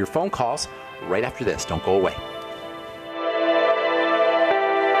with more of your phone calls right after this. Don't go away.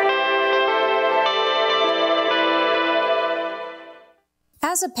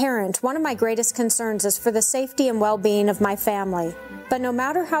 As a parent, one of my greatest concerns is for the safety and well-being of my family. But no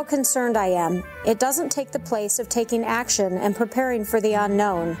matter how concerned I am, it doesn't take the place of taking action and preparing for the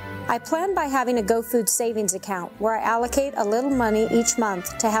unknown. I plan by having a GoFood savings account where I allocate a little money each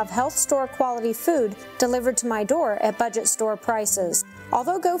month to have health store quality food delivered to my door at budget store prices.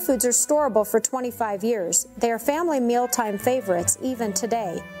 Although GoFoods are storable for 25 years, they are family mealtime favorites even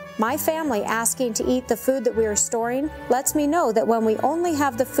today. My family asking to eat the food that we are storing lets me know that when we only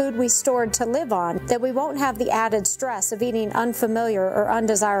have the food we stored to live on, that we won't have the added stress of eating unfamiliar or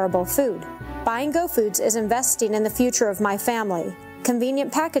undesirable food. Buying GoFoods is investing in the future of my family.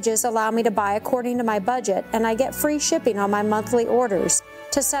 Convenient packages allow me to buy according to my budget, and I get free shipping on my monthly orders.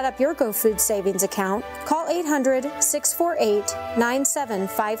 To set up your GoFood savings account, call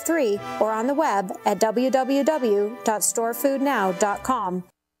 800-648-9753 or on the web at www.storefoodnow.com.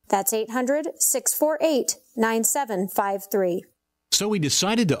 That's 800-648-9753. So we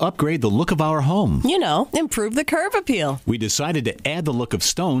decided to upgrade the look of our home. You know, improve the curb appeal. We decided to add the look of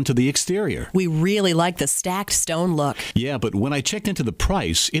stone to the exterior. We really like the stacked stone look. Yeah, but when I checked into the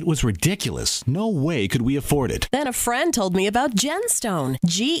price, it was ridiculous. No way could we afford it. Then a friend told me about Genstone.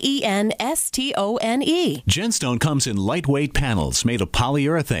 Genstone. Genstone comes in lightweight panels made of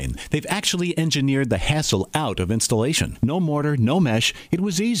polyurethane. They've actually engineered the hassle out of installation. No mortar, no mesh. It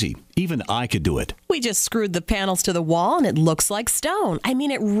was easy. Even I could do it. We just screwed the panels to the wall and it looks like stone. I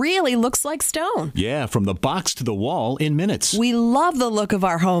mean, it really looks like stone. Yeah, from the box to the wall in minutes. We love the look of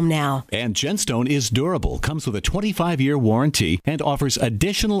our home now. And Genstone is durable, comes with a 25-year warranty, and offers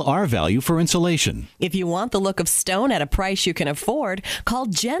additional R value for insulation. If you want the look of stone at a price you can afford, call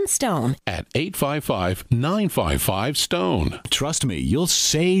Genstone at 855-955-STONE. Trust me, you'll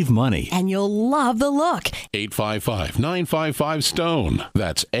save money. And you'll love the look. 855-955-STONE.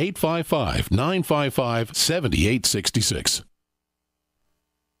 That's 855-955-7866.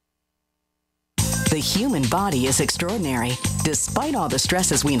 The human body is extraordinary. Despite all the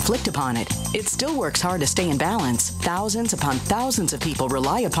stresses we inflict upon it, it still works hard to stay in balance. Thousands upon thousands of people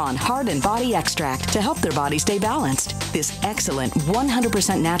rely upon Heart and Body Extract to help their body stay balanced. This excellent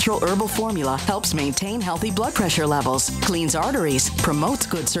 100% natural herbal formula helps maintain healthy blood pressure levels, cleans arteries, promotes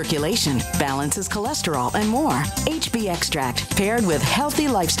good circulation, balances cholesterol, and more. HB Extract, paired with healthy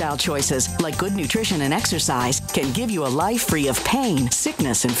lifestyle choices like good nutrition and exercise, can give you a life free of pain,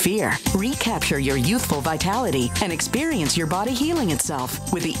 sickness, and fear. Recapture your youthful vitality and experience your body healing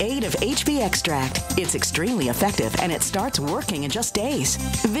itself with the aid of HB Extract. It's extremely effective and it starts working in just days.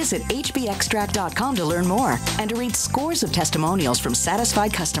 Visit hbextract.com to learn more and to read scores of testimonials from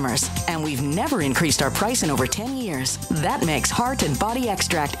satisfied customers. And we've never increased our price in over 10 years. That makes Heart and Body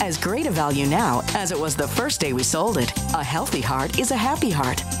Extract as great a value now as it was the first day we sold it. A healthy heart is a happy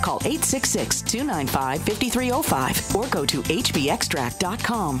heart. Call 866-295-5305 or go to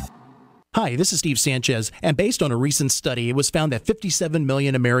hbextract.com. Hi, this is Steve Sanchez, and based on a recent study, it was found that 57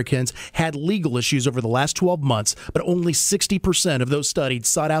 million Americans had legal issues over the last 12 months, but only 60% of those studied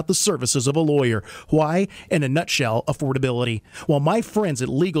sought out the services of a lawyer. Why? In a nutshell, affordability. Well, my friends at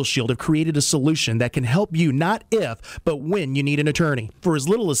Legal Shield have created a solution that can help you not if, but when you need an attorney. For as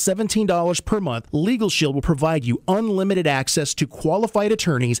little as $17 per month, Legal Shield will provide you unlimited access to qualified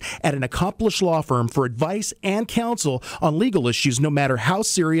attorneys at an accomplished law firm for advice and counsel on legal issues, no matter how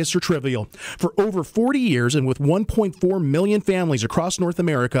serious or trivial. For over 40 years and with 1.4 million families across North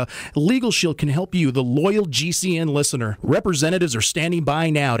America, Legal Shield can help you, the loyal GCN listener. Representatives are standing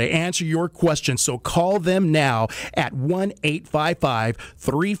by now to answer your questions, so call them now at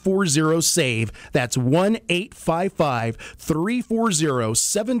 1-855-340-SAVE. That's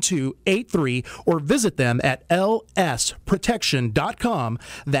 1-855-340-7283, or visit them at lsprotection.com.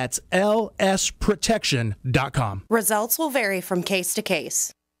 That's lsprotection.com. Results will vary from case to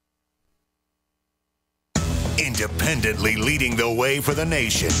case. Independently leading the way for the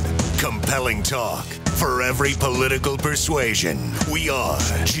nation. Compelling talk for every political persuasion. We are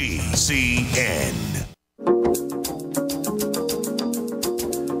GCN.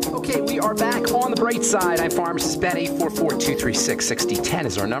 Okay, we are back on the bright side. I'm Pharmacist Ben. 844-236-6010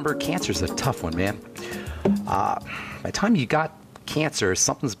 is our number. Cancer's a tough one, man. By the time you got cancer,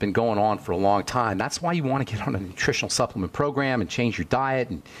 something's been going on for a long time. That's why you want to get on a nutritional supplement program and change your diet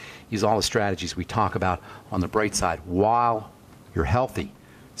and use all the strategies we talk about on the bright side while you're healthy,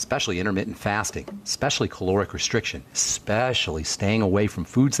 especially intermittent fasting, especially caloric restriction, especially staying away from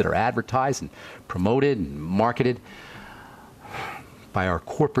foods that are advertised and promoted and marketed by our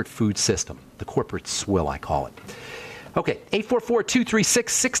corporate food system, the corporate swill, I call it. Okay,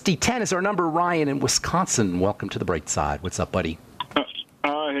 844-236-6010 is our number. Ryan in Wisconsin, welcome to the bright side. What's up, buddy?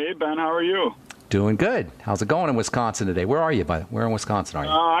 Hey, Ben, how are you? Doing good. How's it going in Wisconsin today? Where are you? Where in Wisconsin are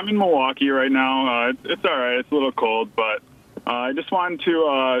you? I'm in Milwaukee right now. It's all right. It's a little cold, but I just wanted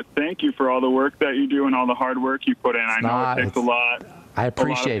to thank you for all the work that you do and all the hard work you put in. I know it takes a lot. I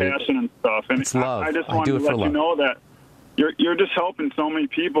appreciate a lot of passion and stuff. And it's love. I just wanted to let you know that you're just helping so many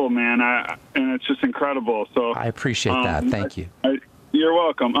people, man, and it's just incredible. So I appreciate that. Thank you. You're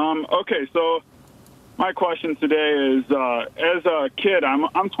welcome. Okay, so my question today is, as a kid,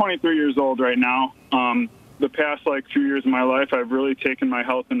 I'm 23 years old right now. The past few years of my life, I've really taken my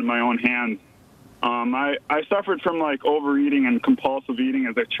health into my own hands. I suffered from overeating and compulsive eating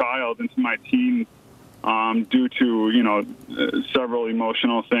as a child into my teens, due to several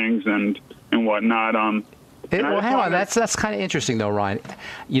emotional things and whatnot. Well, hang on. That's kind of interesting, though, Ryan.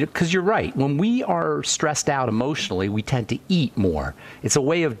 Because you're right. When we are stressed out emotionally, we tend to eat more. It's a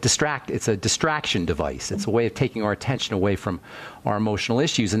way of It's a distraction device. It's a way of taking our attention away from our emotional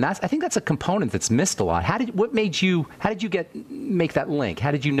issues, and I think that's a component that's missed a lot. How did you make that link?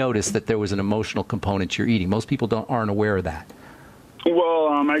 How did you notice that there was an emotional component to your eating? Most people aren't aware of that. Well,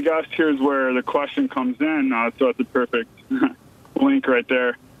 I guess here's where the question comes in. So it's a perfect link right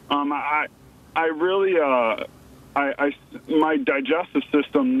there. I really, my digestive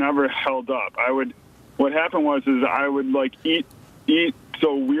system never held up. What happened was I would eat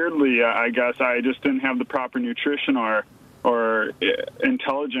so weirdly. I guess I just didn't have the proper nutrition or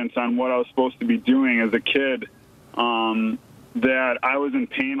intelligence on what I was supposed to be doing as a kid. that I was in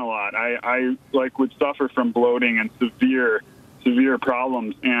pain a lot. I would suffer from bloating and severe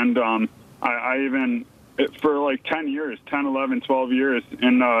problems. And I even, for like 10 years, 10, 11, 12 years,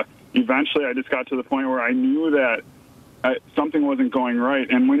 and eventually I just got to the point where I knew that something wasn't going right.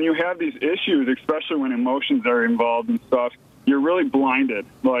 And when you have these issues, especially when emotions are involved and stuff, you're really blinded.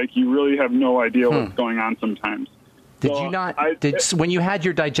 Like, you really have no idea what's going on sometimes. Did you not? When you had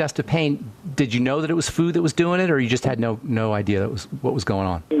your digestive pain, did you know that it was food that was doing it, or you just had no idea that was what was going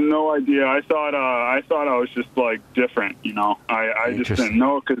on? No idea. I thought I was just like different. You know, I just didn't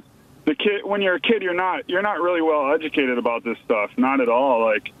know, because when you're a kid, you're not really well educated about this stuff. Not at all.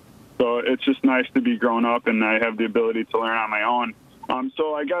 Like, so it's just nice to be grown up, and I have the ability to learn on my own.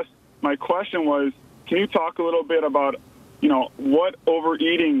 So I guess my question was, can you talk a little bit about, you know, what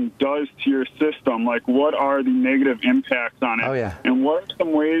overeating does to your system? Like, what are the negative impacts on it? Oh, yeah. And what are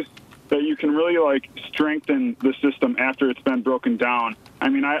some ways that you can really, like, strengthen the system after it's been broken down? I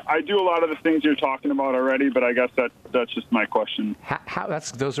mean, I do a lot of the things you're talking about already, but I guess that's just my question.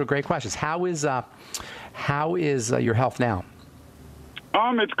 Those are great questions. How is your health now?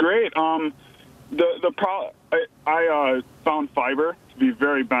 It's great. I found fiber to be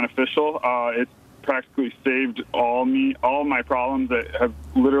very beneficial. It's practically saved all my problems that have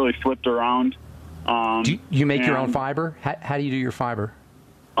literally flipped around. Do you make your own fiber? How do you do your fiber?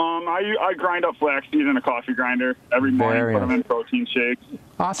 I grind up flaxseed in a coffee grinder every morning. Put them in protein shakes. Oh,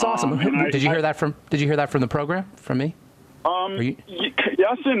 that's awesome. Did you hear that from the program from me?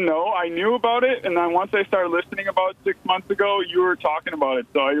 Yes and no. I knew about it, and then once I started listening about 6 months ago, you were talking about it,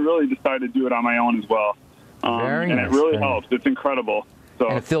 so I really decided to do it on my own as well. Very nice. It really helps. It's incredible. So.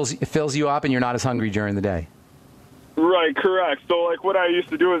 And it fills you up, and you're not as hungry during the day. Right, correct. So, like, what I used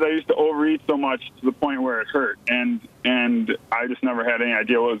to do is I used to overeat so much to the point where it hurt, and I just never had any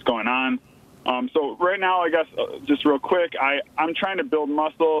idea what was going on. So right now, I guess, just real quick, I'm trying to build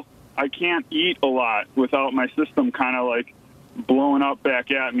muscle. I can't eat a lot without my system kind of, like, blowing up back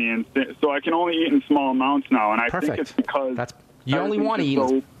at me, and so I can only eat in small amounts now, and I think it's because you only want to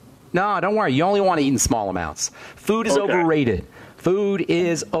eat. No, don't worry. You only want to eat in small amounts. Food is overrated. Food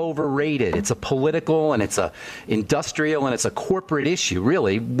is overrated. It's a political, and it's a industrial, and it's a corporate issue,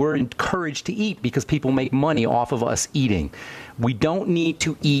 really. We're encouraged to eat because people make money off of us eating. We don't need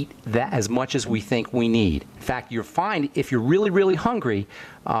to eat that as much as we think we need. In fact, you'll find if you're really, really hungry,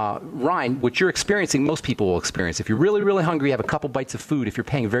 Ryan, what you're experiencing, most people will experience. If you're really, really hungry, you have a couple bites of food. If you're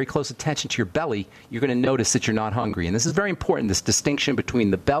paying very close attention to your belly, you're going to notice that you're not hungry. And this is very important, this distinction between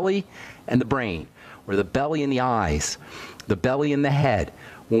the belly and the brain, or the belly and the eyes, the belly and the head.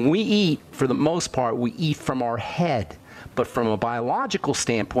 When we eat, for the most part, we eat from our head. But from a biological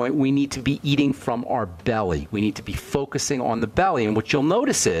standpoint, we need to be eating from our belly. We need to be focusing on the belly. And what you'll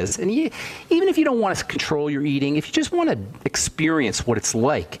notice is, and even if you don't want to control your eating, if you just want to experience what it's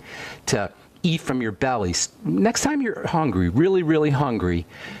like to eat from your belly, next time you're hungry, really, really hungry,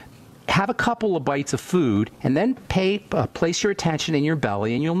 have a couple of bites of food, and then place your attention in your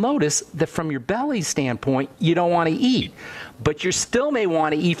belly, and you'll notice that from your belly standpoint, you don't want to eat. But you still may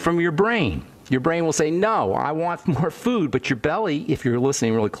want to eat from your brain. Your brain will say, no, I want more food. But your belly, if you're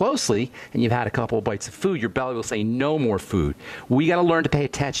listening really closely and you've had a couple of bites of food, your belly will say, no more food. We got to learn to pay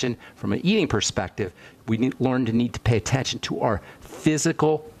attention from an eating perspective. We need to pay attention to our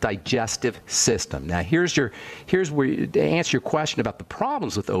physical digestive system. Now, here's where to answer your question about the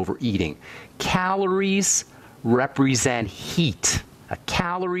problems with overeating. Calories represent heat.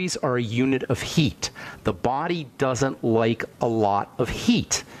 Calories are a unit of heat. The body doesn't like a lot of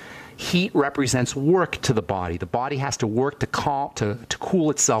heat. Heat represents work to the body. The body has to work to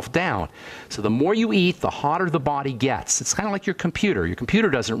cool itself down. So the more you eat, the hotter the body gets. It's kind of like your computer. Your computer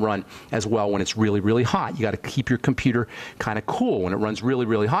doesn't run as well when it's really, really hot. You got to keep your computer kind of cool. When it runs really,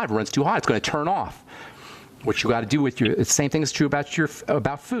 really hot, if it runs too hot, it's going to turn off. What you got to do with the same thing is true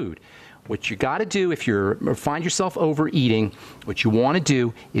about food. What you got to do if you find yourself overeating, what you want to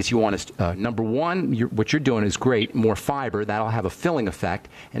do is you want to, number one, what you're doing is great, more fiber. That'll have a filling effect.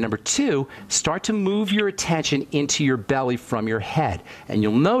 And number two, start to move your attention into your belly from your head. And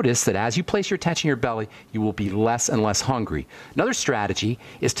you'll notice that as you place your attention in your belly, you will be less and less hungry. Another strategy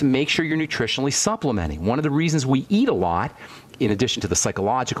is to make sure you're nutritionally supplementing. One of the reasons we eat a lot, in addition to the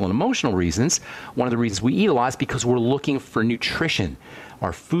psychological and emotional reasons, one of the reasons we eat a lot is because we're looking for nutrition.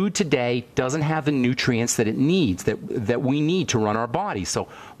 Our food today doesn't have the nutrients that it needs, that we need to run our body. So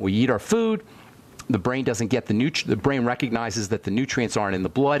we eat our food, the brain doesn't get the brain recognizes that the nutrients aren't in the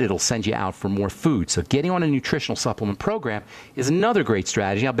blood. It'll send you out for more food. So getting on a nutritional supplement program is another great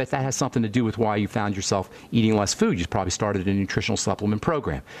strategy. I'll bet that has something to do with why you found yourself eating less food. You probably started a nutritional supplement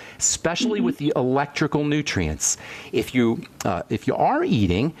program, especially with the electrical nutrients. If you are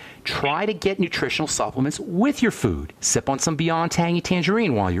eating, try to get nutritional supplements with your food. Sip on some Beyond Tangy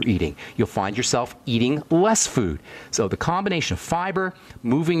Tangerine while you're eating. You'll find yourself eating less food. So the combination of fiber,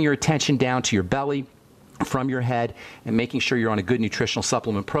 moving your attention down to your belly, from your head, and making sure you're on a good nutritional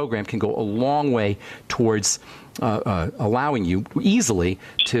supplement program can go a long way towards allowing you easily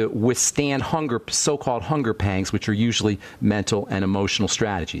to withstand hunger, so-called hunger pangs, which are usually mental and emotional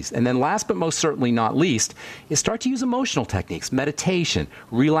strategies. And then last but most certainly not least is start to use emotional techniques, meditation,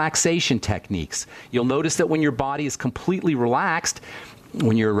 relaxation techniques. You'll notice that when your body is completely relaxed,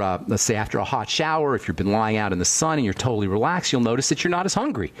 when you're, let's say after a hot shower, if you've been lying out in the sun and you're totally relaxed, you'll notice that you're not as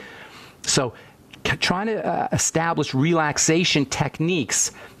hungry. So trying to establish relaxation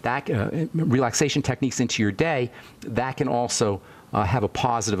techniques into your day, that can also have a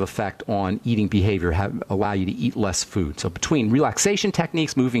positive effect on eating behavior, allow you to eat less food. So between relaxation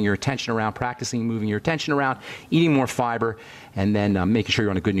techniques, moving your attention around, practicing moving your attention around, eating more fiber, and then making sure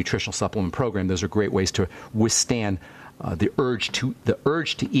you're on a good nutritional supplement program, those are great ways to withstand the urge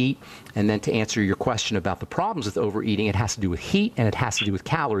to eat. And then to answer your question about the problems with overeating, it has to do with heat and it has to do with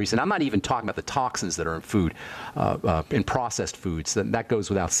calories. And I'm not even talking about the toxins that are in food, in processed foods. That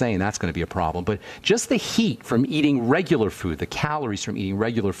goes without saying. That's going to be a problem. But just the heat from eating regular food, the calories from eating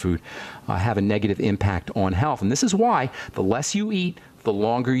regular food, have a negative impact on health. And this is why the less you eat, the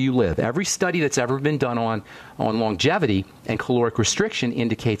longer you live. Every study that's ever been done on longevity and caloric restriction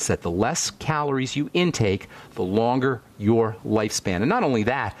indicates that the less calories you intake, the longer your lifespan. And not only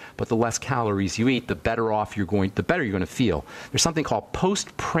that, but the less calories you eat, the better you're going to feel. There's something called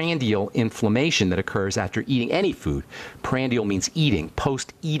postprandial inflammation that occurs after eating any food. Prandial means eating,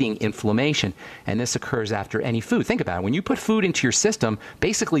 post-eating inflammation, and this occurs after any food. Think about it. When you put food into your system,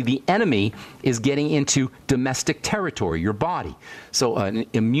 basically the enemy is getting into domestic territory, your body. So an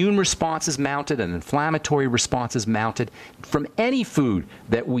immune response is mounted, an inflammatory response is mounted from any food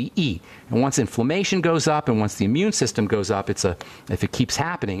that we eat. And once inflammation goes up and once the immune system goes up, if it keeps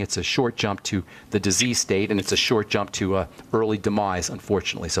happening, it's a short jump to the disease state, and it's a short jump to early demise,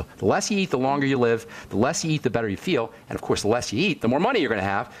 unfortunately. So the less you eat, the longer you live. The less you eat, the better you feel. And of course, the less you eat, the more money you're going to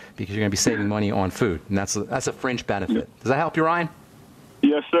have because you're going to be saving money on food. And that's a fringe benefit. Does that help you, Ryan?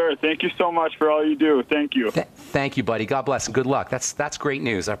 Yes, sir. Thank you so much for all you do. Thank you. Thank you, buddy. God bless and good luck. That's great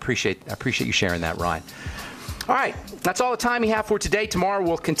news. I appreciate you sharing that, Ryan. All right, that's all the time we have for today. Tomorrow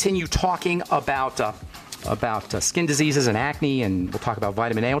we'll continue talking about skin diseases and acne, and we'll talk about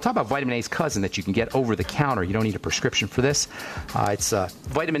vitamin A. We'll talk about vitamin A's cousin that you can get over the counter. You don't need a prescription for this. It's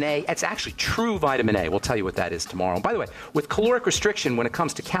vitamin A. It's actually true vitamin A. We'll tell you what that is tomorrow. And by the way, with caloric restriction, when it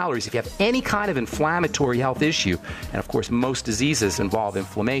comes to calories, if you have any kind of inflammatory health issue, and of course most diseases involve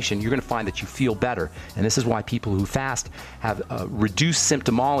inflammation, you're going to find that you feel better. And this is why people who fast have reduced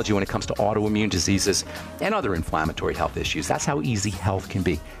symptomology when it comes to autoimmune diseases and other inflammatory health issues. That's how easy health can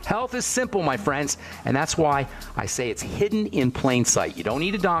be. Health is simple, my friends, and that's why I say it's hidden in plain sight. You don't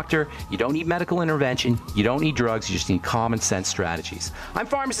need a doctor. You don't need medical intervention. You don't need drugs. You just need common sense strategies. I'm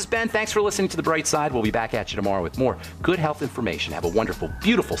Pharmacist Ben. Thanks for listening to The Bright Side. We'll be back at you tomorrow with more good health information. Have a wonderful,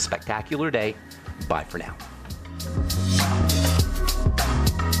 beautiful, spectacular day. Bye for now.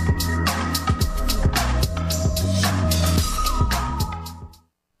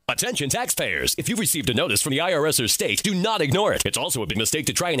 Attention taxpayers. If you've received a notice from the IRS or state, do not ignore it. It's also a big mistake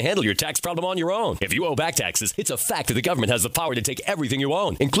to try and handle your tax problem on your own. If you owe back taxes, it's a fact that the government has the power to take everything you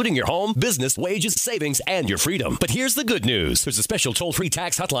own, including your home, business, wages, savings, and your freedom. But here's the good news. There's a special toll-free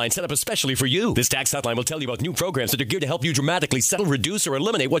tax hotline set up especially for you. This tax hotline will tell you about new programs that are geared to help you dramatically settle, reduce, or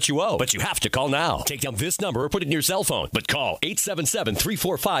eliminate what you owe. But you have to call now. Take down this number or put it in your cell phone. But call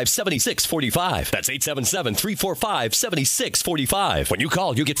 877-345-7645. That's 877-345-7645. When you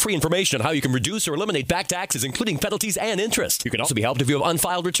call, you get free information on how you can reduce or eliminate back taxes, including penalties and interest. You can also be helped if you have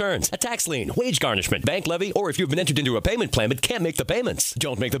unfiled returns, a tax lien, wage garnishment, bank levy, or if you've been entered into a payment plan but can't make the payments.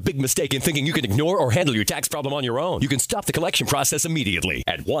 Don't make the big mistake in thinking you can ignore or handle your tax problem on your own. You can stop the collection process immediately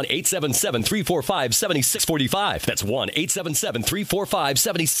at 1-877-345-7645. That's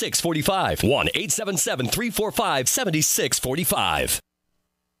 1-877-345-7645. 1-877-345-7645.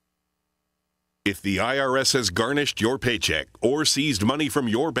 If the IRS has garnished your paycheck or seized money from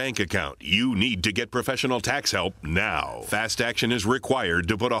your bank account, you need to get professional tax help now. Fast action is required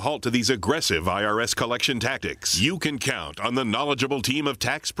to put a halt to these aggressive IRS collection tactics. You can count on the knowledgeable team of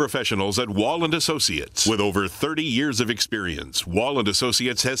tax professionals at Wall & Associates. With over 30 years of experience, Wall &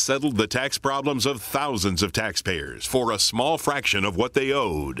 Associates has settled the tax problems of thousands of taxpayers for a small fraction of what they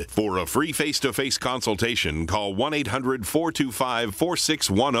owed. For a free face-to-face consultation, call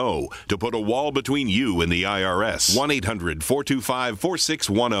 1-800-425-4610 to put a wall between you and the IRS.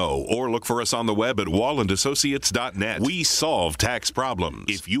 1-800-425-4610 or look for us on the web at wallandassociates.net. We solve tax problems.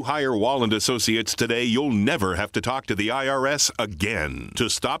 If you hire Wall & Associates today, you'll never have to talk to the IRS again. To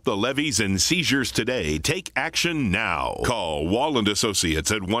stop the levies and seizures today, take action now. Call Wall & Associates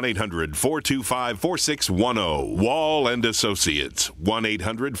at 1-800-425-4610. Wall & Associates.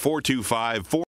 1-800-425-4610.